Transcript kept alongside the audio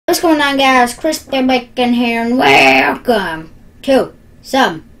What's going on, guys? Chris the Bacon here, and welcome to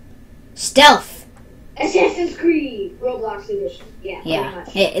some Stealth. Assassin's Creed Roblox edition. Yeah.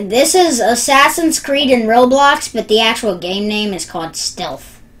 This is Assassin's Creed in Roblox, but the actual game name is called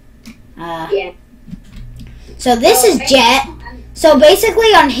Stealth. Yeah. So this is Jet. So basically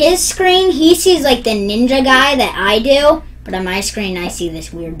on his screen, he sees like the ninja guy that I do, but on my screen, I see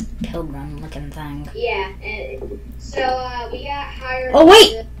this weird pilgrim-looking thing. Yeah. So we got hired. Oh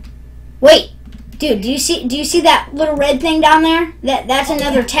wait, dude, do you see that little red thing down there? That's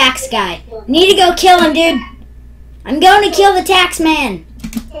another tax guy. Need to go kill him, dude. I'm going to kill the tax man.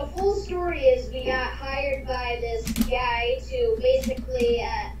 So full story is we got hired by this guy to basically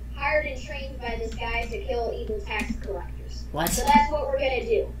hired and trained by this guy to kill evil tax collectors. What? So that's what we're gonna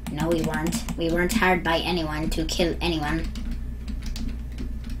do. No, we weren't. We weren't hired by anyone to kill anyone.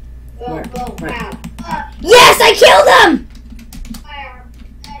 Boom, wow. Yes, I killed him!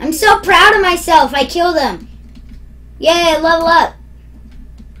 I'm so proud of myself. I killed him. Yay, level up.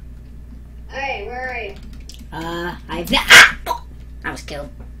 Hey, where are you? I was killed.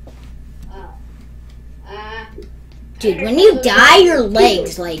 Oh. Dude, when you die, your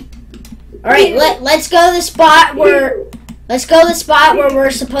legs like. All right, let's go to the spot where. Let's go to the spot where we're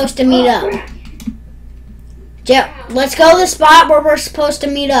supposed to meet up. Jeff, let's go to the spot where we're supposed to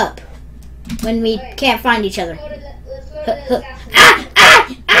meet up when we can't find each other.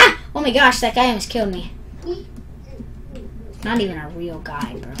 Oh my gosh, that guy almost killed me. Not even a real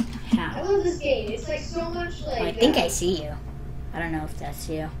guy, bro. How? I love this game. It's like so much like. Oh, I think I see you. I don't know if that's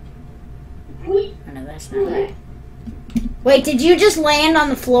you. Oh no, that's not it. Wait, did you just land on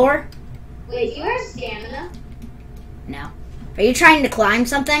the floor? Wait, do you have stamina? No. Are you trying to climb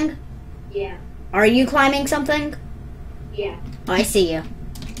something? Yeah. Are you climbing something? Yeah. Oh, I see you.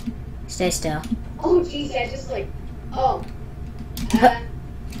 Stay still. Oh, jeez, I just like. Oh.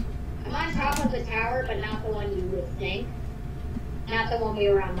 I'm on top of the tower, but not the one you would think. Not the one we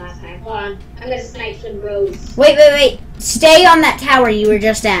were on last time. Hold on. I'm gonna snipe some bros. Wait. Stay on that tower you were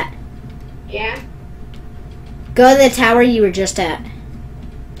just at. Yeah? Go to the tower you were just at.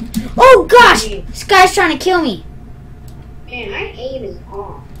 Oh gosh! This guy's trying to kill me. Man, my aim is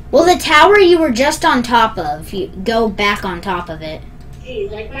off. Well, the tower you were just on top of, you go back on top of it. Jeez,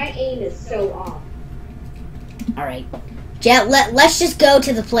 like my aim is so off. Alright. Jet, let's just go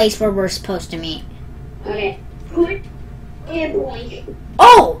to the place where we're supposed to meet. Okay. Put and boink.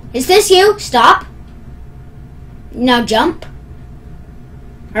 Oh! Is this you? Stop. Now jump.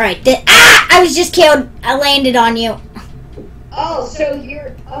 Alright. I was just killed. I landed on you. Oh, so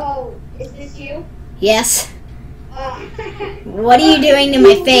you're... Oh, is this you? Yes. What are you doing to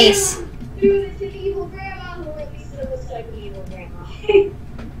my face? Dude, it's an evil grandma. Well, at least it looks like an evil grandma.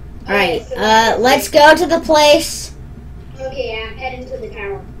 Alright, let's go to the place. Okay, I'm heading to the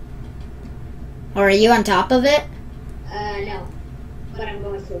tower. Or are you on top of it? No. But I'm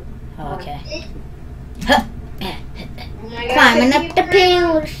going to. Oh, okay. Oh my God, Climbing up the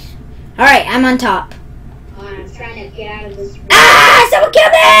pillars. Alright, I'm on top. I'm trying to get out of this room. Ah! Someone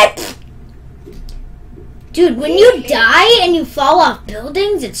killed me! Dude, when you die and you fall off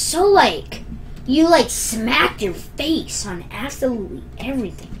buildings, it's so like... You like smacked your face on absolutely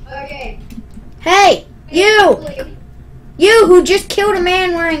everything. Okay. Hey! You! You who just killed a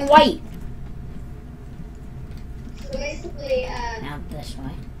man wearing white. So basically, Now this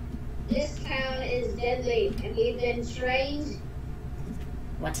way. this town is deadly, and we've been trained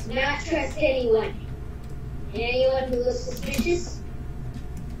What? not to trust anyone. And anyone who looks suspicious,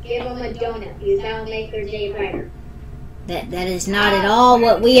 give them a donut, because that will make their day brighter. That is not at all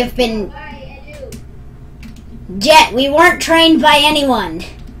what we have been... Bye, adieu. Jet, we weren't trained by anyone.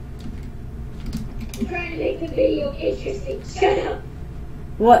 I'm trying to make the video interesting. Shut up.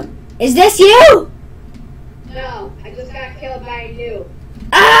 What? Is this you? No, I just got killed by a noob.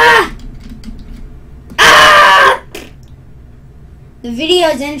 Ah! Ah! The video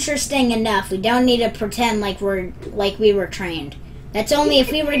is interesting enough. We don't need to pretend like we were trained. That's only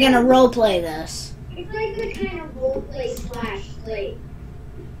if we were gonna roleplay this. It's like the kind of roleplay / play.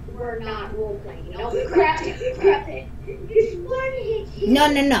 We're not roleplaying, you know? Crap it. Just one hit.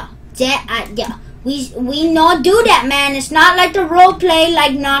 No. Yeah. We not do that, man. It's not like the roleplay,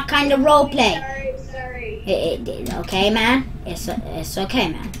 like not kind of roleplay. Sorry. Okay, man. It's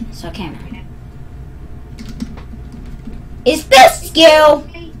okay, man. It's okay, man. Is this you?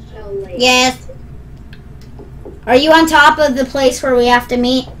 Yes. Are you on top of the place where we have to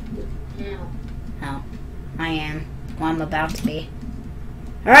meet? No. Oh, I am. Well, I'm about to be.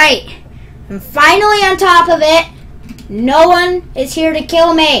 Alright. I'm finally on top of it. No one is here to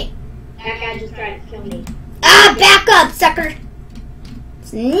kill me. That guy just tried to kill me. Ah, back up, sucker.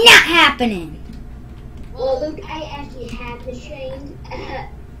 It's not happening. Well, Luke, I actually have been trained.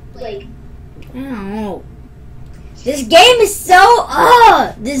 Like, I don't know. This game is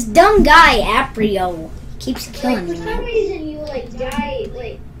so, this dumb guy, Aprio, keeps killing for me. some reason you, like, die,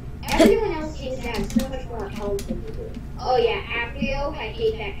 like, everyone else seems to have so much more health than you do. Oh yeah, Aprio, I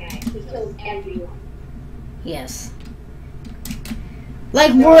hate that guy. He kills everyone. Yes.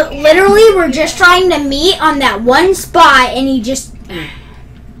 Like, we're just trying to meet on that one spot, and he just... I'm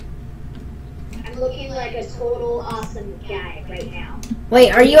looking like a total awesome guy right now.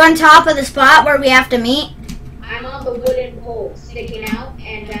 Wait, are you on top of the spot where we have to meet? I'm on the wooden pole sticking out,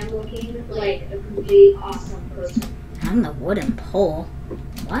 and I'm looking like a complete awesome person. On the wooden pole?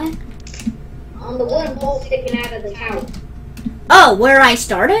 What? On the wooden pole sticking out of the tower. Oh, where I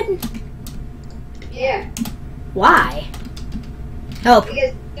started? Yeah. Why? Oh,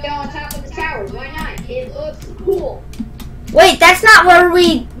 Because go on top of the tower. Why not? It looks cool. wait, that's not where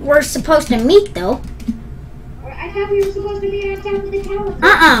we were supposed to meet, though. I thought we were supposed to be on top of the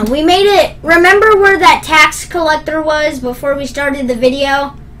tower. We made it. Remember where that tax collector was before we started the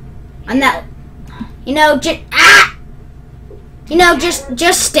video? On that,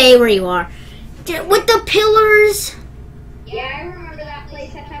 just stay where you are. With the pillars. Yeah, I remember that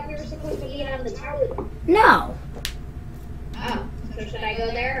place. I thought we were supposed to be on the tower. No. Oh, so should I go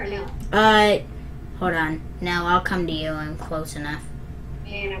there or no? Hold on. No, I'll come to you. I'm close enough.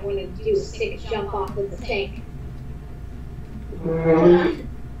 Man, I want to do a sick jump off of the thing. Hold on.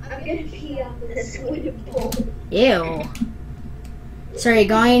 I'm gonna pee off of this wooden pole. Ew. So you're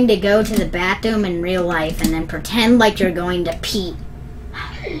going to go to the bathroom in real life and then pretend like you're going to pee.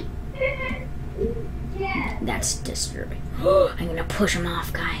 Yeah. That's disturbing. I'm gonna push him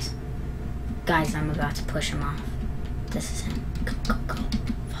off, guys. Guys, I'm about to push him off. This is him. Go, go, go.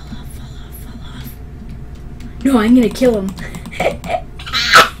 Fall off, fall off, fall off. No, I'm gonna kill him.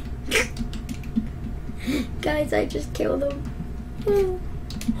 Guys, I just killed him.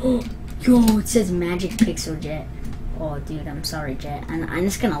 Yo, it says Magic Pixel Jet. Oh, dude, I'm sorry, Jet. I'm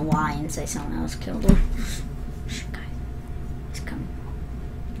just gonna lie and say someone else killed him. Shh, guys. He's coming.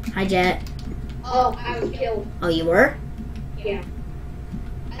 Hi, Jet. Oh, I was killed. Oh, you were? Yeah.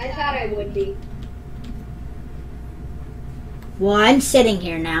 I thought I would be. Well, I'm sitting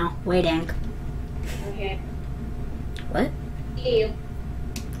here now, waiting. Okay. What? You.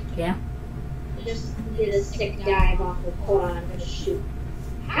 Yeah? Just did a sick dive off the pole. I'm gonna shoot.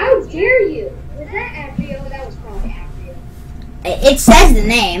 How dare you? Was that Aprio? That was probably Aprio. It says the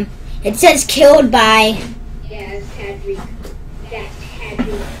name. It says killed by Yeah, it's Tadric. That's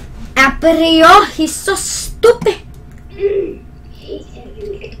Tadric. Aprio. He's so stupid. Hate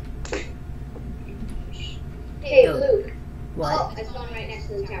Tadric. Hey, Luke. What? Oh, I spawned right next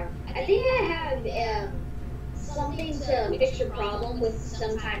to the tower. I think I have something to fix your problem with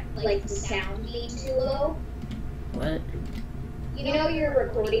some kind, like the sound being too low. What? You know your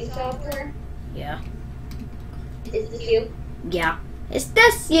recording software? Yeah. Is this you? Yeah. Is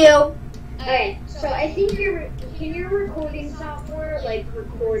this you? Okay, so I think can your recording software like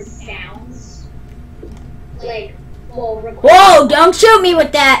record sounds? Like, well, record. Whoa! Don't shoot me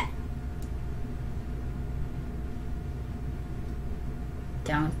with that.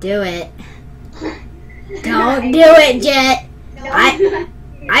 Don't do it. Don't do it, Jet. No,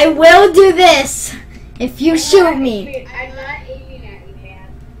 I will do this if you shoot me. I'm not aiming at you, man.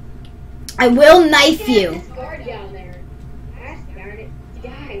 I will knife you. This guard down there. Gosh darn it.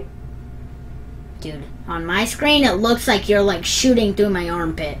 Die. Dude, on my screen it looks like you're like shooting through my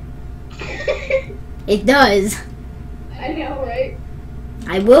armpit. It does. I know, right?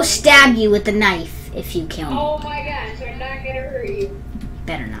 I will stab you with the knife if you kill me. Oh my gosh, I'm not gonna hurt you.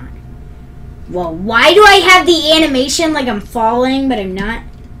 Better not. Well, why do I have the animation like I'm falling, but I'm not?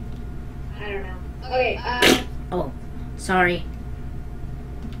 I don't know. Okay, Oh, sorry.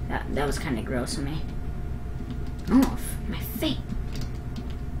 That was kind of gross of me. Oh, my face.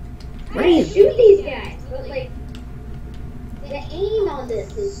 What are you? shoot these guys, but like, the aim on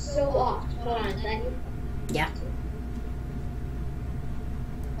this is so off. Hold on a second. Yeah.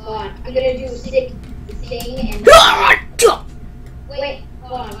 Hold on, I'm gonna do a sick thing and. Wait,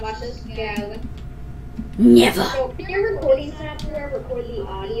 hold on, watch this. Get out of it. Never. So, can your recording software record the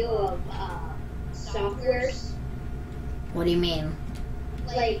audio of softwares? What do you mean?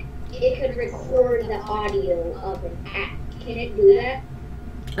 Like, it could record the audio of an app. Can it do that?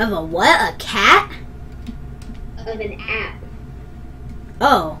 Of a what? A cat? Of an app.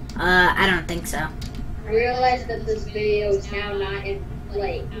 Oh, I don't think so. I realize that this video is now not in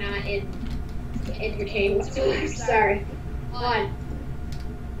entertaining. Sorry. Hold on.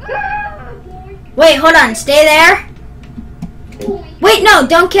 Wait, hold on. Stay there. Wait, no,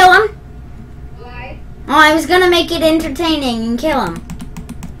 don't kill him. Why? Oh, I was gonna make it entertaining and kill him.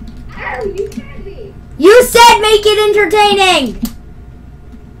 Ow, you had me. You said make it entertaining!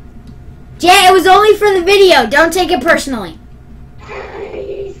 Jet, it was only for the video. Don't take it personally.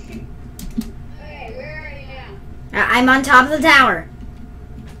 Okay, where are you now? I'm on top of the tower.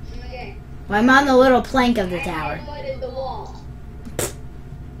 Okay. Well, I'm on the little plank of the tower. What is the wall?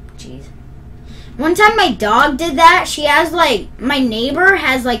 Jeez. One time my dog did that. She has like, my neighbor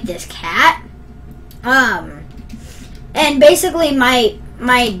has like this cat. And basically my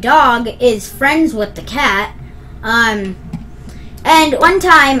dog is friends with the cat. And one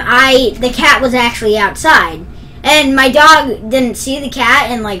time the cat was actually outside. And my dog didn't see the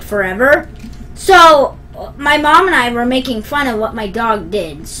cat in like forever. So my mom and I were making fun of what my dog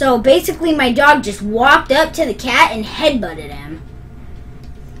did. So basically my dog just walked up to the cat and headbutted him.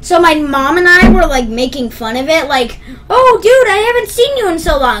 So my mom and I were like making fun of it, like, oh dude, I haven't seen you in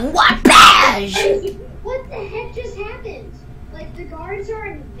so long. What bash? What the heck just happened? Like the guards are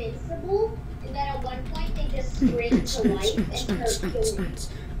invincible, and then at one point they just spring to life and start killing.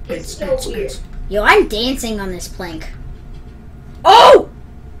 It's so weird. Yo, I'm dancing on this plank. Oh!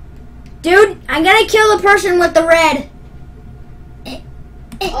 Dude, I'm gonna kill the person with the red.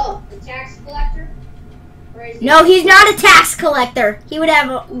 Oh, the tax collector? Or is he... No, he's not a tax collector. He would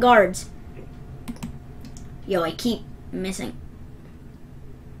have guards. Yo, I keep missing.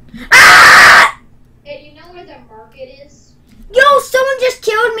 Ah! Hey, do you know where the market is? Yo, someone just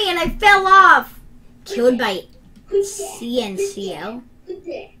killed me and I fell off. Killed by CNCL? Good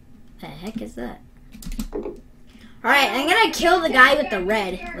day. The heck is that? Alright, I'm gonna kill the guy with the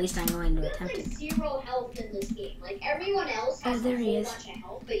red. At least I'm going to attempt You have it. like 0 health in this game. Like everyone else has there a he whole is. bunch of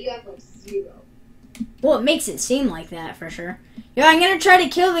health, but you have like 0. Well, it makes it seem like that for sure. Yo, I'm gonna try to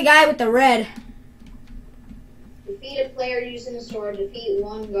kill the guy with the red. Defeat a player using a sword, defeat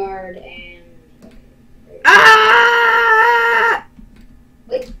 1 guard, and... Ah!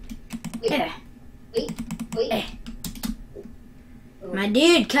 Wait. Eh. Wait. Eh. My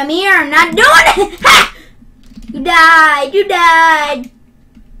dude, come here. I'm not doing it. Ha! You died. You died.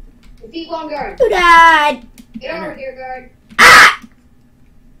 Defeat 1 guard. You died. Get over here, guard. Ah!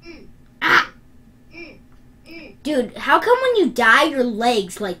 Ah! Mm. Dude, how come when you die, your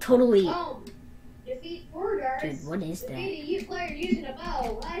legs like totally... Oh. Defeat 4 guards. Dude, what is that? Defeat a player using a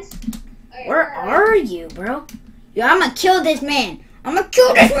bow. What? Okay, Where are you, bro? Yo, I'm gonna kill this man. I'm gonna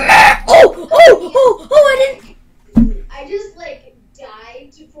kill this man. Oh, I didn't... I just like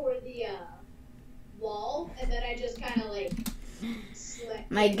dived for the wall, and then I just kind of like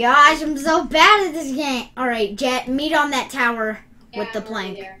slipped. My gosh, I'm so bad at this game. Alright, Jet, meet on that tower with Yeah, the I'm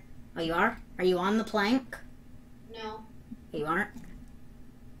already plank. there. Oh, you are? Are you on the plank? No. You aren't?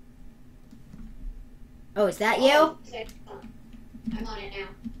 Oh, is that you? I'm on it now.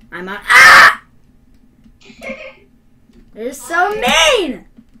 I'm on... Ah! You're so mean!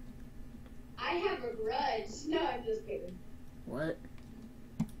 I have a grudge. No, I'm just kidding. What?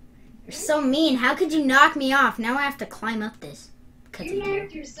 You're so mean. How could you knock me off? Now I have to climb up this. Because You of you.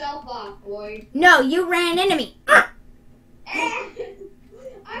 knocked yourself off, boy. No, you ran into me. I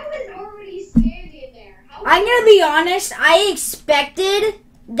was already standing there. How I'm gonna be honest. I expected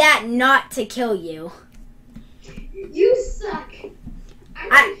that not to kill you. You suck. I'm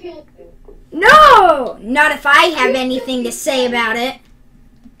gonna kill you. No! Not if I have anything to say about it.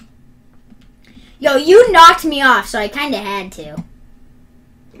 Yo, you knocked me off, so I kind of had to.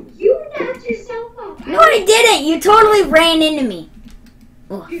 You knocked yourself off. No, I didn't. You totally ran into me.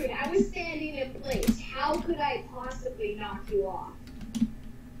 Ugh. Dude, I was standing in place. How could I possibly knock you off?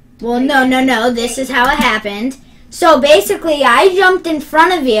 Well, no. This is how it happened. So basically, I jumped in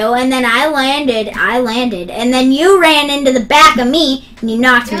front of you, and then I landed, and then you ran into the back of me, and you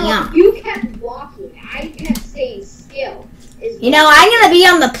knocked me off. You kept walking. I kept staying still. You know, I'm gonna be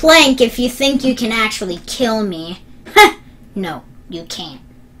on the plank if you think you can actually kill me. No, you can't.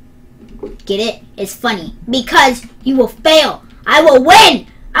 Get it? It's funny. Because you will fail. I will win!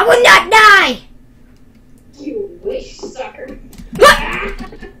 I will not die! You wish, sucker.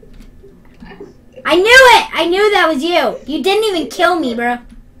 I knew it! I knew that was you. You didn't even kill me, bro.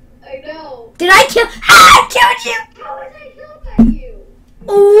 I know. Did I kill? Ah, I killed you! How was I killed by you?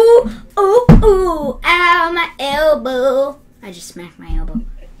 Ooh, ow, my elbow. I just smacked my elbow.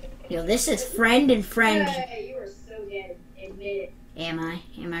 Yo, this is friend and friend. Hey, you are so dead. Admit it. Am I?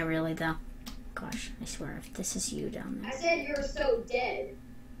 Am I really, though? Gosh, I swear, if this is you down there. I said you're so dead.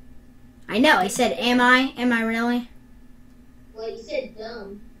 I know, I said, am I? Am I really? Well, you said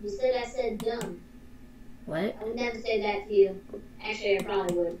dumb. You said I said dumb. What? I would never say that to you. Actually, I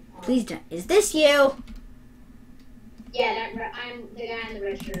probably would. Please don't. Is this you? Yeah, I'm the guy in the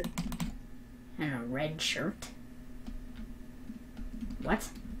red shirt. And a red shirt? What?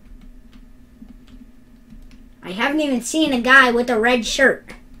 I haven't even seen a guy with a red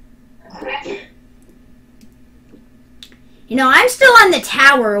shirt. You know, I'm still on the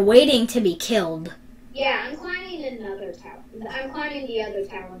tower waiting to be killed. Yeah, I'm climbing another tower. I'm climbing the other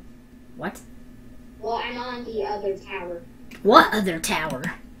tower. What? Well, I'm on the other tower. What other tower?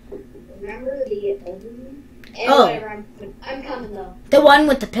 Remember the other one? Oh. Whatever, I'm coming though. The one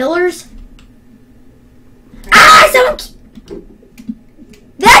with the pillars? Ah, someone...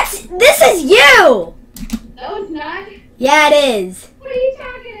 This is you! No, it's not. Yeah, it is. What are you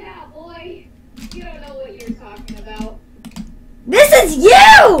talking about, boy? You don't know what you're talking about. This is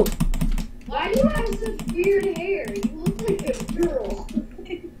you! Why do you have such weird hair? You look like a girl.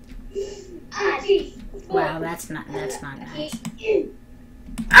 Ah, jeez. Wow, that's not nice.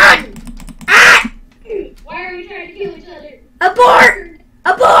 Ah! Ah! Why are we trying to kill each other? Abort!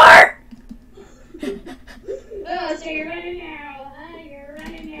 Abort! Oh, so you're running now. You're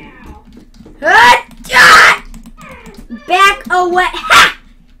running now. Back away! Ha!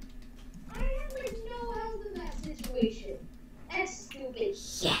 I have like no health in that situation. That's stupid.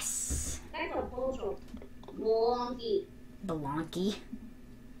 Yes. That's a bunch of baloney. Balonky.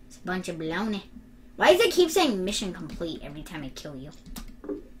 It's a bunch of baloney. Why does it keep saying mission complete every time I kill you?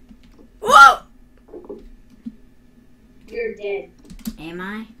 Whoa! You're dead. Am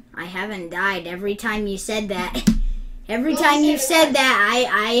I? I haven't died every time you said that. Every time you've said that,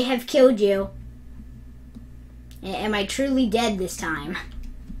 I have killed you. Am I truly dead this time?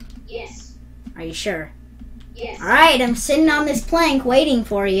 Yes. Are you sure? Yes. Alright, I'm sitting on this plank waiting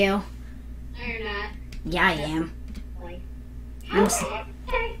for you. No, you're not. Yeah, I am. Like,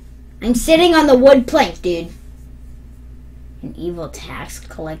 I'm sitting on the wood plank, dude. An evil tax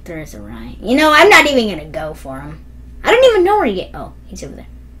collector is arriving. You know, I'm not even gonna go for him. I don't even know where he get. Oh, he's over there.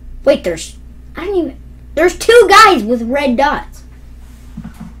 Wait, there's two guys with red dots.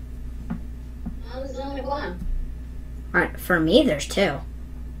 There's only one. Alright, for me, there's two.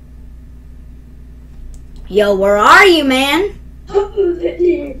 Yo, where are you, man? Die,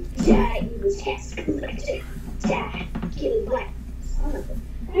 evil tax collector. Die, killing black.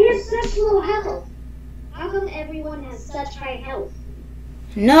 You have such low health. How come everyone has such high health?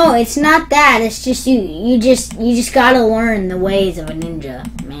 No, it's not that. It's just you just gotta learn the ways of a ninja,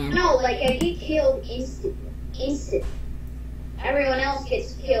 man. No, like I get killed instantly. Everyone else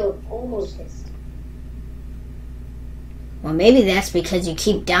gets killed almost instantly. Well, maybe that's because you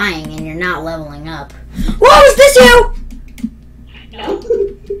keep dying and you're not leveling up. Whoa, is this you? No.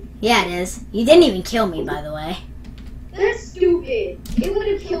 Yeah, it is. You didn't even kill me, by the way. That's stupid. It would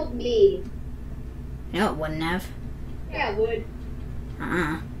have killed me. No, it wouldn't have. Yeah, it would.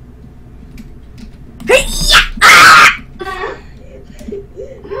 Hey, yeah! Ah!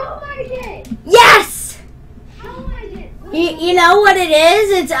 How am I dead? Yes! How am I dead? You know what it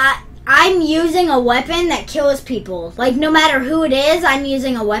is? It's I'm using a weapon that kills people. Like, no matter who it is, I'm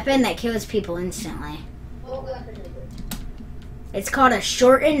using a weapon that kills people instantly. What weapon is it? It's called a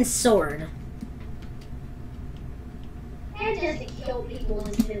shortened sword. That doesn't kill people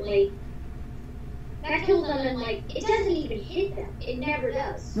instantly. That kills them in like, it doesn't even hit them. It never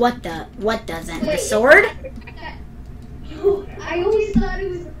does. What doesn't? Wait, The sword? I always thought it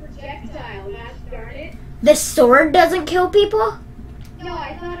was a projectile, gosh darn it. The sword doesn't kill people? No,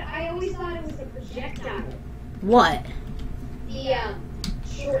 I always thought it was a projectile. What? The,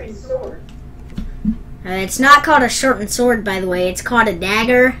 shortened sword. It's not called a shortened sword, by the way. It's called a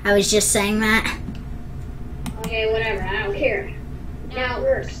dagger. I was just saying that. Okay, whatever. I don't care. Now it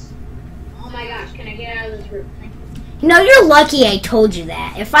works. Oh my gosh, can I get out of this room? You know, you're lucky I told you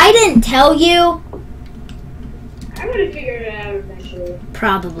that. If I didn't tell you... I would have figured it out eventually.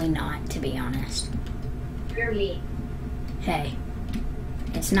 Probably not, to be honest. You're mean. Hey.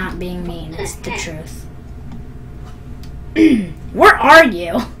 It's not being mean. It's the truth. Where are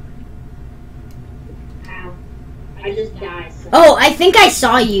you? Ow. I just died. So. Oh, I think I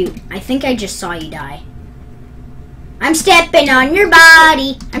saw you. I think I just saw you die. I'm stepping on your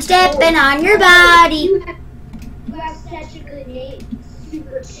body. I'm stepping on your body. You have such a good name.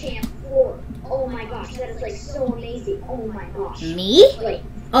 Super Champ 4. Oh my gosh, that is like so amazing. Oh my gosh. Me? Wait.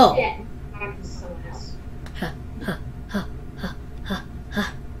 Oh. Yeah. I'm someone else.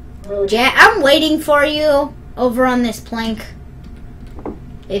 Jack, I'm waiting for you over on this plank.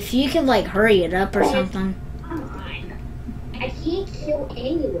 If you could, like, hurry it up or something. Come on. I can't kill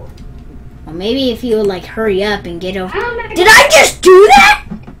anyone. Well, maybe if you would, like, hurry up and get over... How am I... Did I just do that?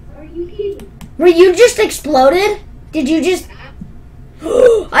 Are you kidding? Were you just exploded? Did you just...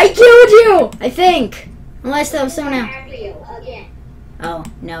 I killed you! I think. Unless that was someone else. Oh,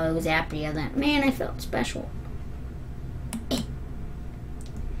 no, it was Apria then. Man, I felt special.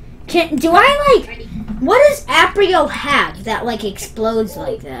 Do I, like... What does Aprio have that, like, explodes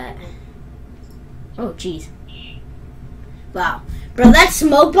like that? Oh, jeez. Wow. Bro, that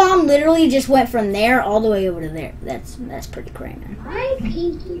smoke bomb literally just went from there all the way over to there. That's pretty crazy, man. My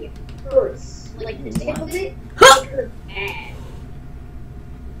pinky hurts. Like, the tip of it Huh! hurts bad.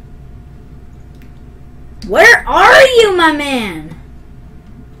 Where are you, my man?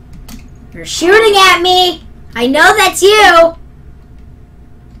 You're shooting at me. I know that's you.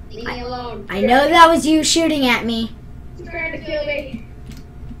 Leave me alone. I know that was you shooting at me. He's trying to kill me.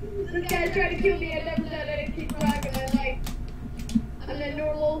 This guy's trying to kill me. I never said I'd keep rocking. I'm a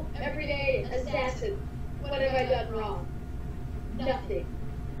normal, everyday assassin. What have I done wrong? Nothing.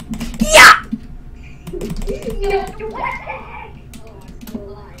 Yeah! No, what the heck? Oh, I'm still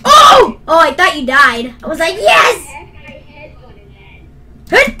alive. Oh! Oh, I thought you died. I was like, yes! My head butted then.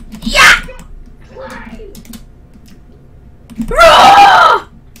 Huh? Yeah! Climb. Roar!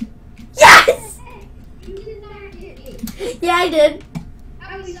 Yes! You did not hit me. Yeah, I did.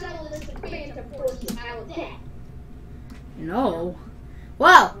 How do we settle this agreement to force the final attack? No.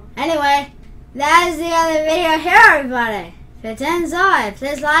 Well, anyway, that is the other video here, everybody. If it ends off,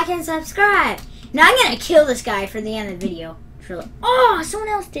 please like and subscribe. Now I'm gonna kill this guy for the end of the video. Oh, someone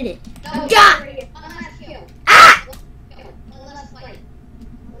else did it. No, Ja! unless kill. Ah! Unless fight.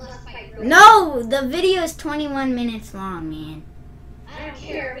 Unless fight. Really. No, the video is 21 minutes long, man. I don't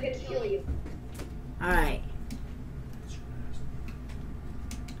care. I'm gonna kill you. Alright.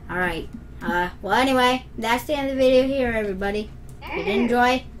 Alright. Well, anyway, that's the end of the video here, everybody. If you did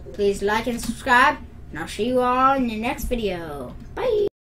enjoy, please like and subscribe, and I'll see you all in the next video. Bye.